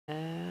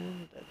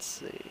Let's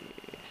see.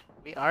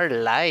 We are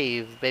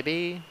live,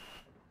 baby.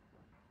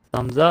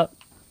 Thumbs up.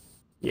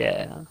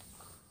 Yeah.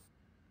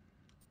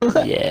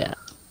 Yeah.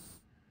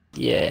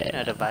 Yeah. You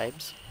know the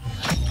vibes.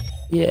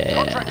 Yeah.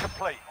 Contract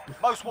complete.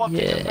 Most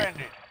wanted Yeah.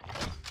 defended.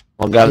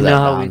 We'll grab You that know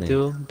how we bounty.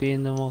 do,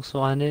 being the most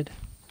wanted.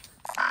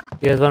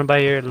 You guys want to buy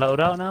your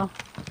loadout now?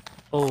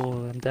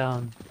 Oh, I'm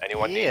down.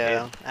 Anyone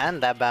Yeah,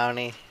 and that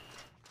bounty.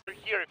 need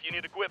here if you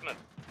need equipment.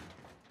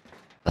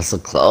 That's the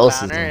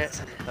closest. Bounder,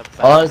 one. the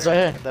Oh, it's right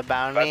here. The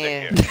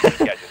bounty.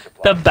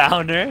 The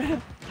bounder.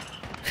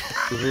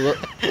 The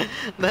It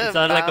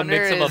sounded like a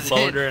mix bounder of a is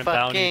boner and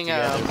bounty fucking,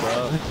 together,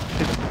 bro.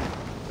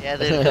 Yeah,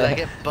 dude, 'cause I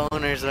get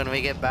boners when we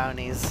get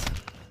bounties.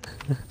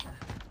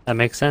 That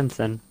makes sense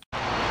then.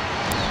 Enemy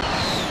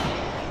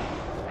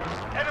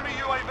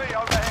UAV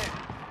overhead.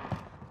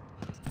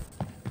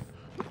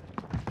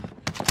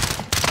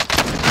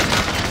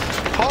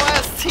 Whole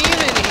ass team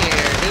in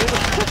here,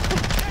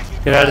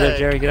 dude. Get out of there,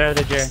 Jerry. Get out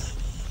of there, Jerry.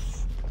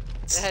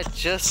 They had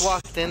just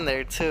walked in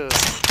there too.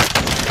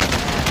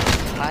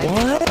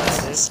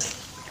 What?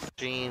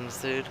 Dreams,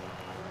 dude.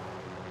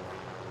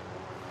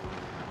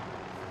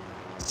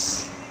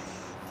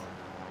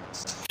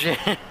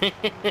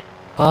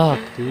 Fuck,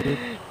 dude.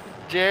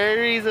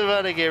 Jerry's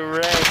about to get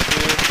wrecked,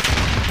 dude.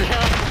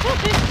 Gas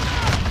closing in.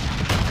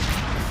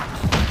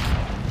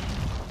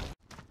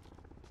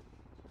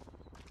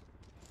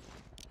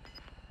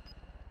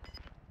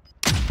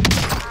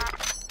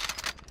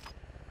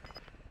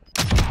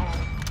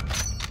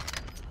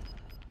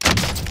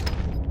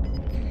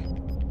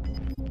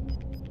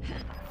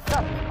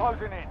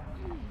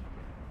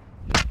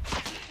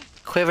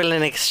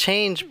 Equivalent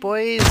exchange,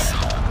 boys.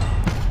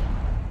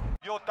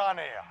 You're done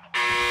here.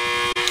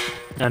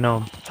 I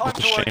know. Time It's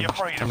a to earn shame. your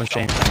freedom. I'm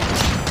ashamed.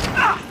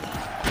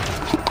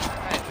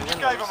 Just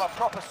gave him a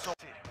proper sort.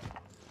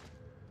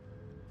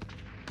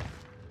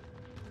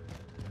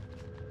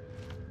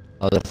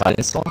 Oh, they're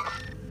fighting still?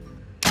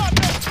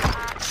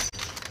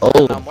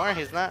 Oh, No more,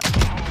 he's not.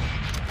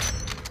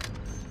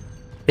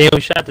 Hey, we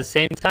shot at the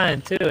same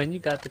time too, and you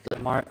got the good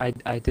mark. I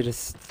did a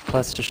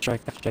cluster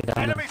strike after I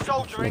downed Enemy him.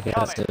 soldier Yeah,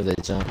 incoming. let's do they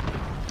jump.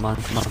 Come on,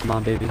 come on, come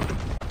on, baby.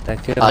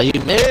 That kill. Oh, you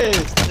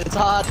missed! It's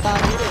hot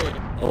down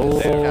here!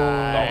 Oh,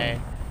 Guy.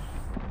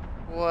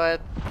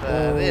 What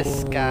the?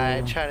 This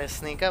guy Oh. tried to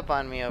sneak up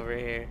on me over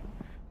here.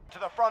 To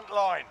the front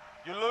line.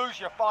 You lose,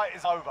 your fight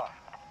is over.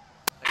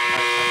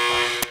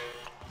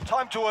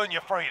 Time to earn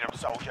your freedom,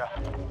 soldier.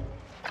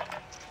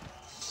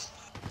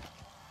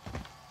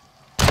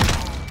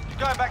 You're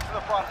going back to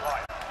the front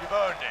line. You've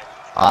earned it.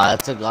 Ah,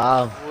 that's a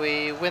glove.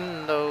 We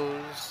win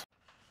those.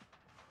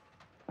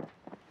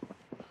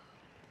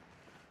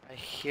 I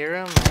hear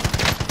him.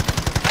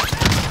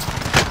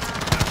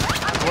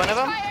 One of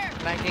them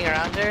backing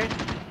around there.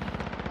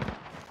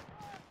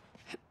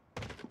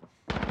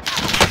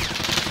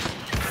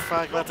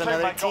 Fuck, Your that's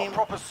another teammate got a team.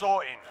 proper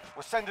sorting.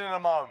 We're sending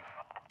them home.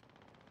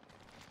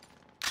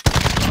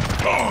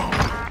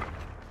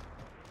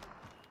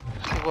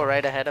 People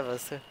right ahead of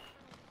us too.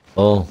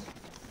 Oh.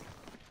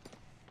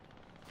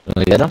 You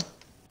wanna get him?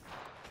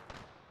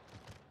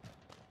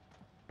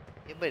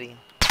 Hey, buddy.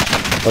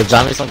 Oh,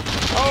 Johnny's on.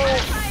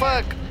 Oh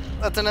fuck!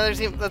 That's another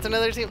team. That's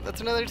another team.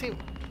 That's another team.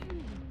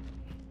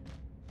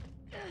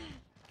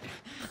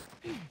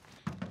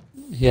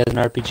 he has an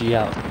RPG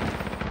out.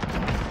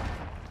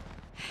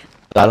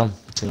 Got him.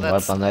 Can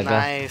That's wipe on that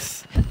guy.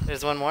 nice.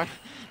 There's one more.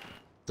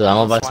 Dude, I'm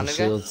gonna buy some Wanted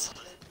guy? shields.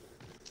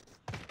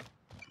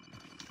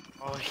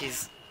 Oh,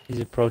 he's. He's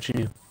approaching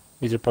you.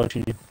 He's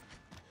approaching you.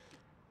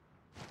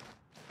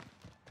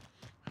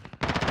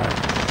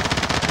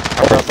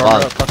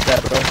 Fuck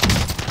that, bro.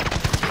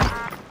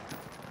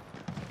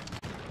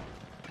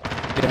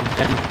 Get him,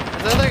 get him.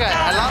 There's another guy. I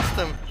lost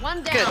him.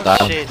 One Good down.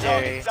 Got him. shit,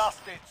 Jerry.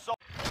 Dusted.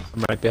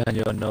 I'm right behind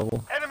you on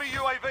Noble. Enemy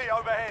UAV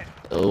overhead.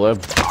 Oh, we're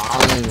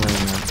bombing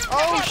right now.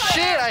 Oh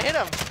shit! I hit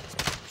him.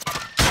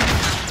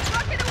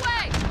 Rocket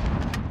away!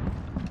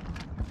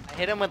 I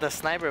hit him with a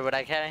sniper, but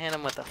I can't hit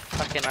him with a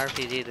fucking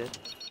RPG, dude.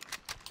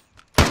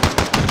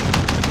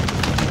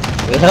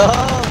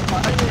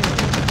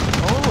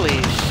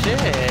 Holy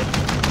shit!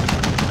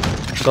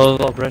 Go,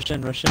 go, rush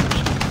in, rush in, rush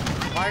in.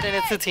 Martin,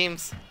 it's the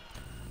teams.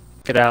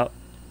 Get out.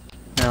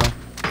 No.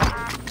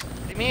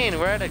 What do you mean?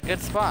 We're at a good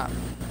spot.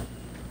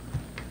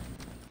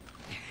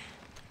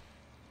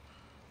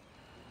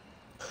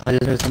 I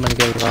just heard somebody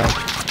get revived.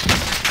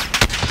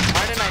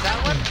 Martin, I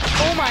got one.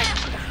 Oh my!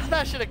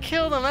 That should have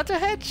killed him. That's a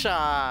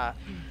headshot.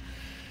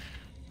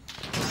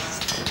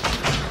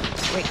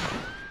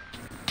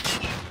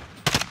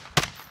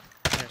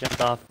 I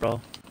jumped off,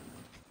 bro.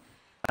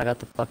 I got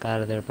the fuck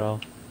out of there, bro.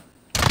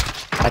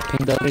 I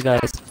pinged the other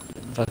guys.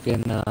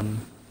 Fucking,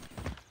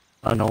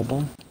 a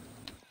Noble.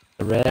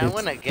 The red. That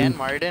one again,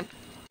 Martin.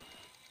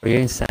 We're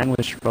getting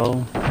sandwiched,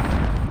 bro.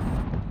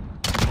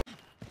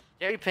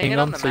 Jerry, Ping ping it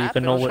on him the so you map.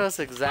 can know It'll what- show us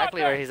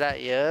exactly where he's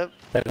at. Yep.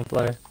 Second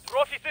flare.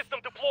 Trophy system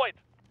deployed.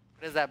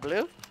 What is that,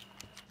 blue?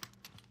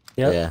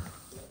 Yep. Yeah.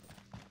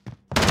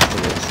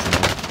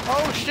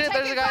 Oh shit,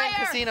 there's a Taking guy in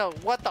fire! casino.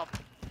 What the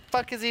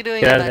fuck is he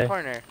doing Get in out of that there.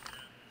 corner?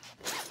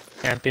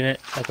 Camping it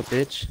like a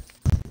bitch.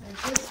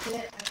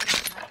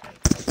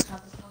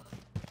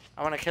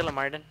 I wanna kill him,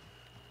 Martin.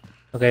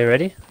 Okay,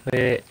 ready?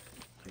 Wait.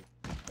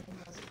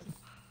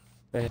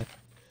 Wait.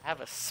 I have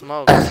a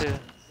smoke too.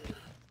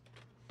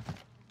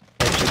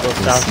 I should go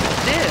south.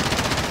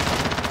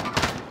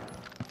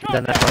 Dude,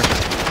 Then that one.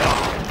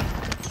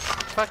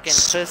 fucking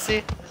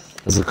pussy.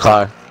 There's a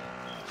car.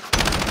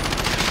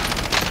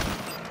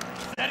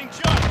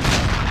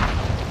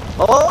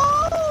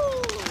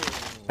 Oh!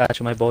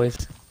 Gotcha, my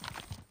boys.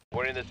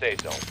 We're in the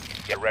safe zone.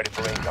 Get ready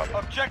for incoming.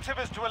 Objective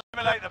is to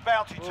eliminate the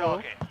bounty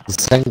target. The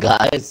same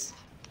guys.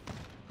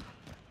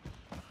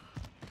 What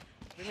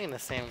do you mean the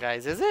same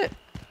guys? Is it?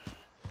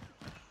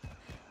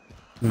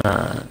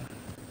 Nah.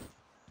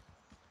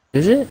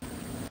 Is it?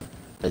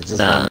 It's just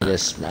Nah. want to get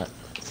smacked.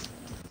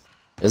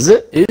 Is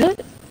it? Is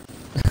it?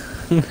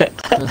 You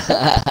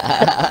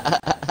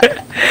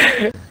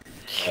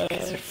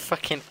guys are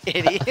fucking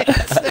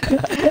idiots.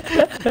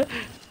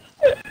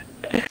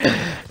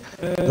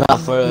 Not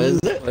for real, is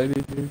it?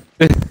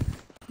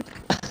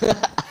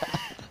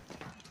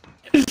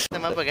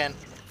 Them up again.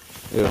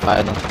 You're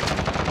hiding.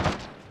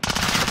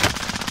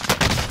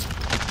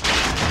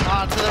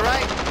 Oh, to the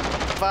right.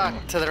 Fuck,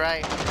 to the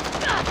right.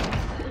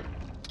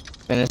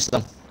 Finish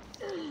them.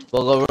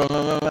 Go,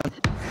 run.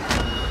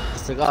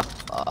 Let's take off.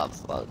 Oh,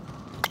 fuck.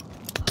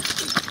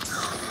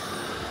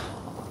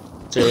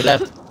 To your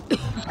left.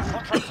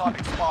 Contract time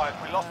expired.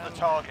 We lost the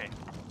target.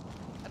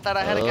 I thought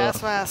I had a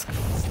gas mask.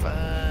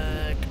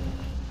 Fuck.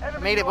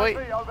 Enemy Made it, boy.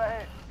 UAV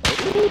overhead.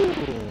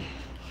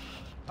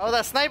 Oh,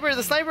 that sniper,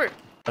 the sniper.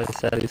 I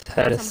said his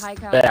head is Some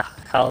high yeah,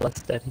 hella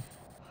steady.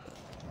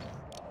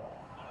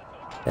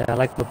 Yeah, I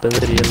like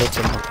mobility. I look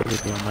at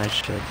mobility on my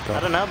shit, bro. I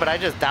don't know, but I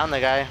just downed the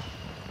guy.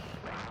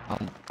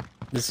 I'm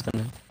just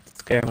gonna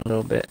scare him a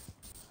little bit.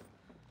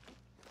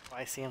 Oh,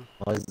 I see him.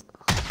 What is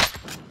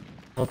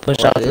We'll push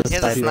What out is- this He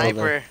has a side.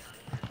 sniper.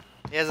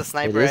 He has a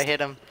sniper. is? I hit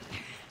him.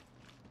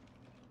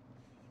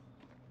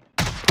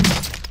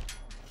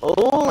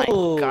 Oh My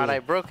god, I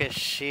broke his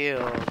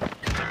shield.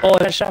 Oh, I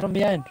got shot from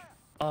behind.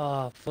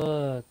 Oh,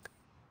 fuck.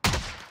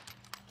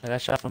 I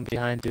got shot from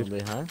behind, dude.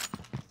 behind?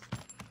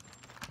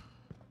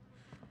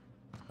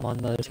 I'm on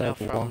the other You side know, of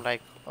the wall. from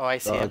like, oh, I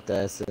see Oh, him. like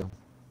that, I see.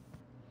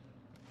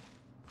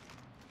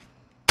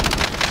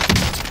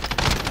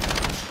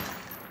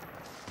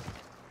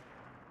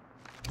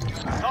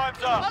 Time's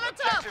up.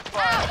 Objective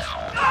failed.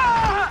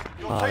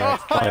 Your Oh, team yeah,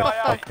 is KIA.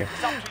 motherfucker.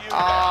 It's up to you.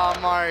 Oh,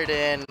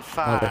 Martin.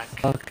 Fuck.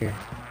 Motherfucker.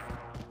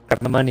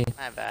 Grab my money.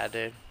 My bad,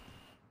 dude.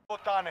 You're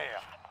done here.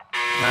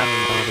 Nah,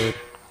 dude.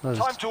 I was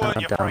Time to earn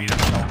your down. freedom,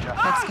 soldier.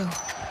 Let's go.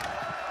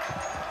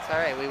 It's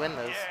alright, we win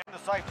those. Yeah, in the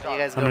safe You zone.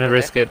 guys go I'm gonna over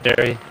risk it,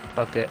 Derry.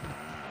 Fuck it.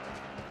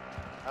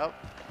 there. Oh.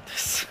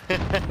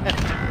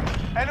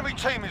 Enemy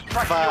team is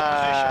tracking your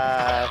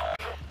position.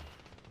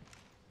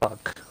 Fuck.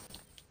 Fuck.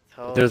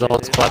 Told There's a whole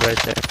you. squad right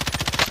there.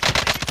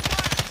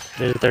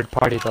 There's a third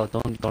party though.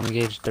 Don't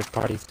engage third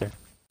parties there.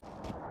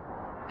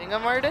 Think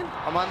I'm Martin?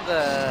 I'm on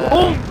the...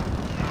 Oh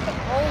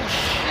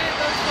shit,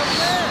 that's the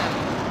man!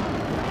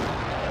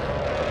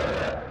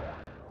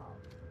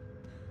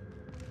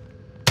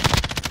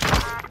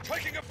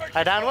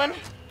 I down one?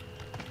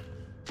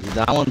 You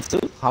down one too?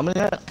 How many?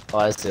 Oh,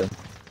 I see him.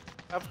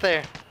 Up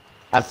there.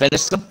 I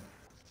finished him.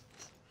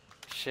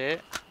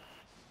 Shit.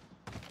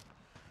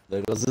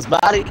 There goes his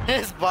body.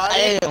 His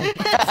body. Damn.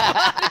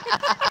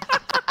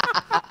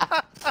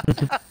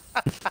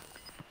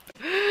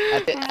 I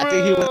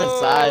think he went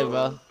inside,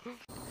 bro.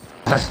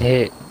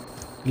 Hey,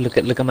 look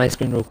at my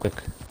screen real quick.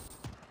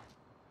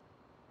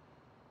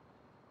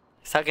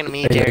 He's talking to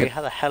me, Hey, Jerry. look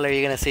How the hell are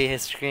you gonna see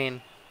his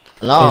screen?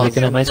 No, Hey,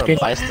 looking at my screen?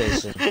 Fire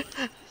station.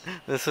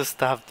 This was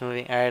stopped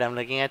moving. Alright, I'm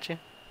looking at you.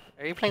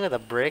 Are you playing with a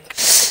brick?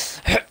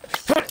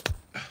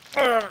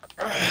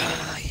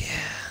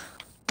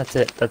 That's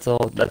it. That's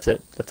all. That's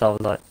it. That's all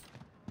I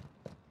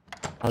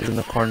was in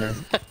the corner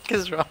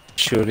What's wrong?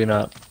 shooting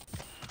up.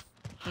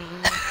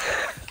 I'm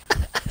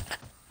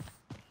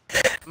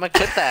gonna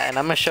clip that and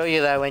I'm gonna show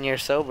you that when you're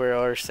sober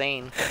or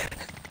sane.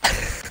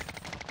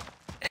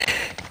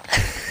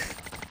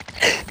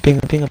 Ping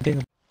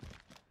him.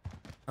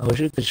 I wish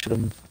we could shoot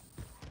him.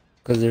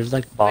 Cause there's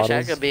like Wish bottles.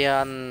 I could be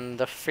on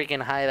the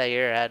freaking high that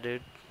you're at,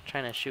 dude.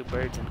 Trying to shoot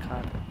birds and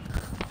con.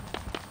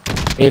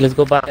 Hey, let's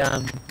go buy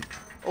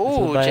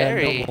Oh, buy a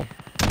Jerry. Noble.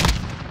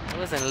 I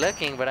wasn't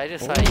looking, but I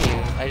just saw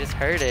you. I just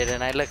heard it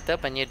and I looked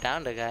up and you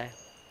downed a guy.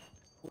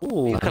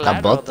 Ooh, You got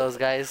collateraled both. those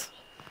guys.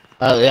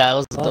 Oh yeah, I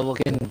was double.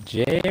 fucking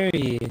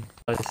Jerry.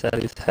 I said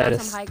his head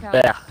is Some high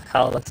yeah,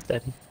 hella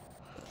steady.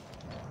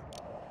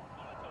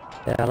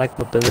 Yeah, I like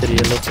mobility.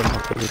 I look at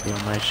mobility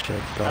on my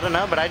shit, bro. I don't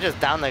know, but I just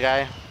downed the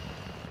guy.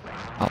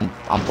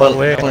 I'm pulling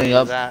Where? pulling Where's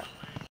up. that?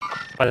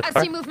 By the I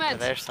car? see movement.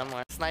 There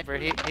somewhere. Sniper,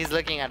 he's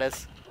looking at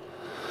us.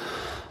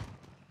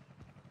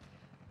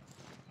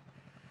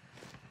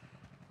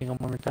 Ping him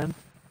one more time.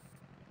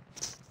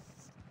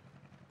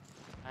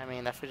 I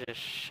mean, that fool just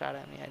shot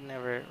at me. I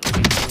never really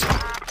seen him.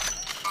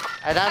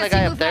 I downed a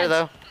guy up there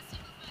though.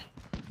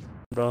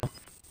 Bro.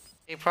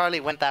 He probably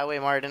went that way,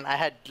 Martin. I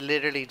had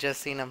literally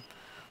just seen him.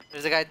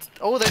 There's a guy.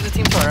 Oh, there's a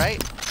team to our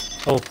right.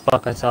 Oh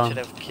fuck, I saw Should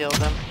him. have killed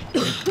him.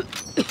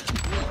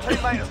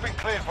 Teammate has been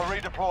cleared for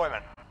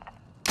redeployment.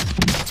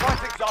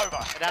 Fighting's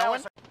over. That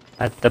one?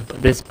 At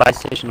this buy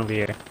station over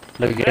here.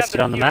 Look, you guys see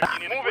it on the map?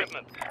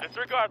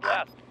 Disregard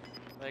blast.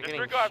 They're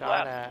getting Disregard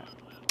shot blast.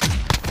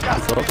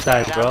 at. Both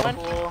sides, That bro. one?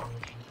 Cool.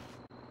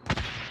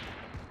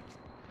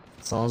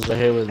 Someone's right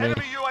here with me.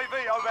 Enemy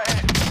UAV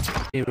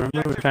overhead. Hey,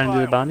 remember we're trying to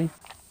do the bounty?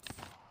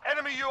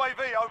 Enemy UAV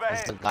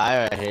That's the overhead.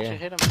 guy right Should here.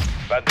 hit him.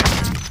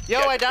 Bandit. Yo,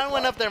 I down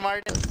one up there,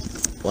 Martin.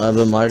 What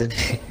happened, Martin?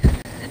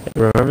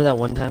 Remember that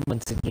one time on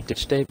Senior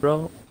Ditch Day,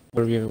 bro?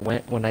 Where we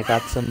went when I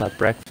got some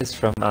breakfast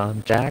from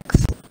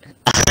Jack's?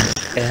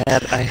 It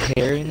had a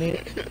hair in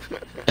it.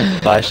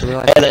 But I should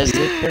like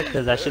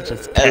because that shit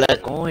just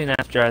kept going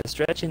after I was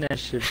stretching that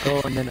shit,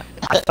 bro. And then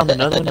I found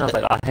another one. I was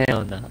like, oh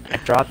hell no! I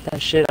dropped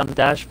that shit on the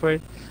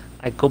dashboard.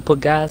 I go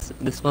put gas.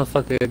 This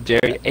motherfucker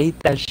Jerry ate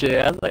that shit.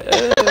 I was like,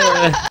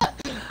 ugh.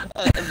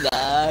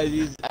 Nah,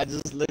 I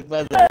just looked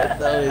by the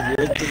window and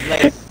you're just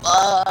like,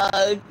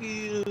 fuck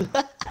you.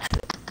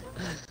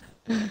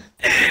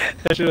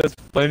 That shit was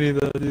funny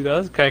though, dude. I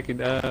was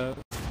cracking up.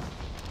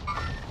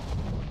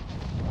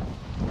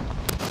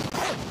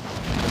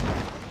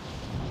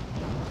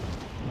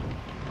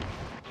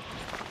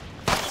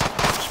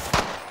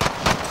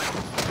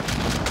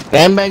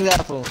 Gangbang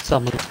that fool.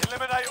 Someone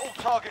Eliminate all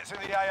targets in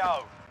the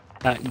AO.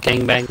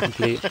 gangbang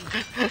complete.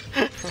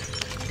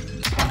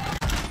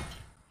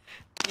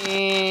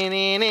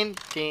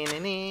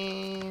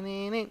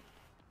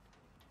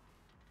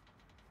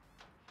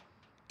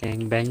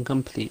 Gangbang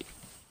complete.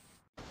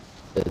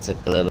 It took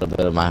a little bit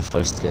of my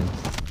first skin.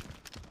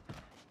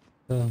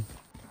 Oh.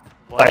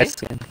 What? Fire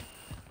skin.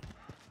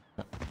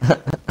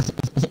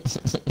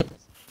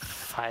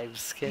 5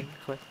 skin?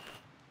 What?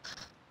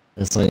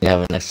 That's when you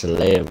have an extra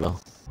layer, bro.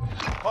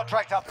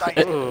 Contract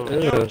updated. Ooh.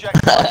 New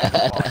objective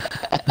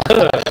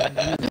identified.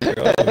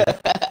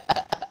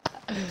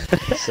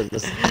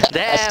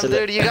 Damn,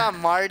 dude, you got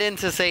Martin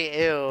to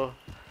say ew.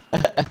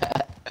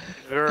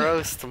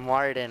 Grossed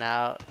Martin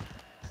out.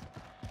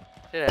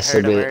 Should have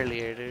heard him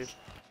earlier, dude.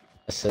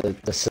 This should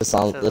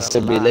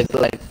be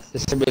looking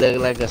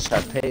like a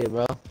Sharpay,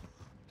 bro.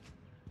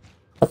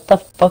 What the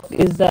fuck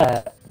is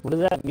that? What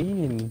does that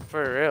mean?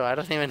 For real, I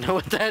don't even know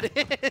what that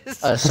is.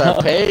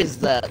 Sharpay is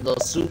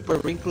those super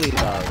wrinkly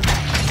dogs.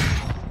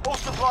 All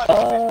supply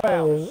boxes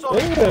found.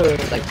 Solid. Ew.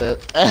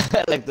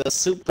 like the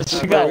super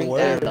You got wrinkly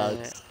words.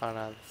 dogs. Hold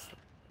on.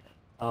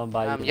 I'll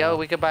buy you Yo, one.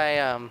 we could buy,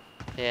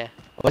 yeah.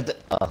 What the?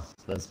 Oh,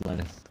 that's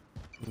money.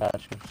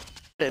 Gotcha.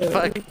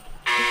 Fuck.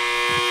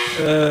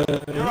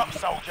 You're up,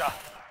 soldier.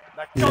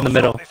 Now He's go in the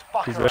middle. sort this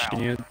fucker He's rushing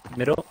out. you.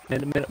 Middle,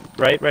 mid.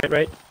 Right.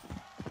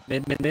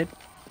 Mid.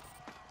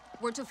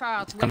 We're too far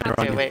out. Coming Okay,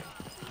 around you. wait.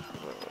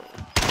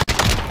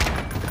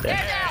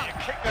 Yeah, you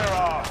kick their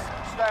ass.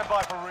 Stand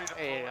by for redeployment.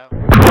 There you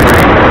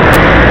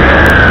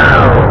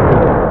go.